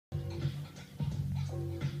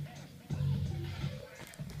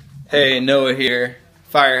Hey, Noah here,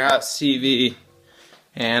 Firehouse TV,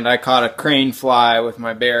 and I caught a crane fly with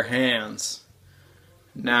my bare hands.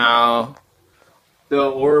 Now, the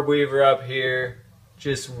orb weaver up here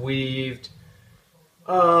just weaved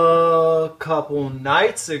a couple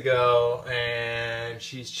nights ago, and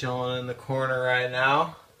she's chilling in the corner right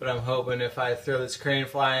now. But I'm hoping if I throw this crane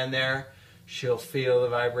fly in there, she'll feel the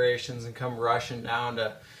vibrations and come rushing down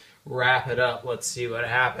to wrap it up. Let's see what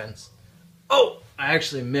happens. Oh, I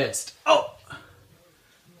actually missed. Oh!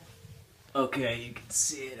 Okay, you can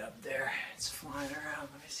see it up there. It's flying around.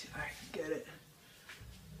 Let me see if I can get it.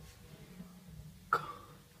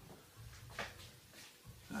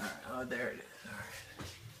 Alright, oh, there it is.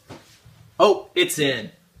 Alright. Oh, it's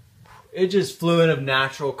in. It just flew in of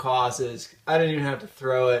natural causes. I didn't even have to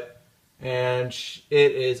throw it. And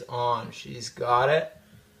it is on. She's got it.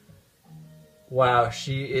 Wow,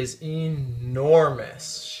 she is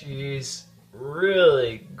enormous. She's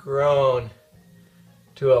really grown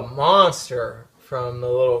to a monster from the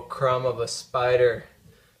little crumb of a spider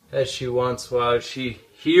that she once was. She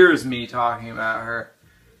hears me talking about her,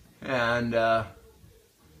 and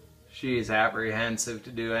she's apprehensive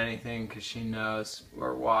to do anything because she knows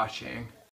we're watching.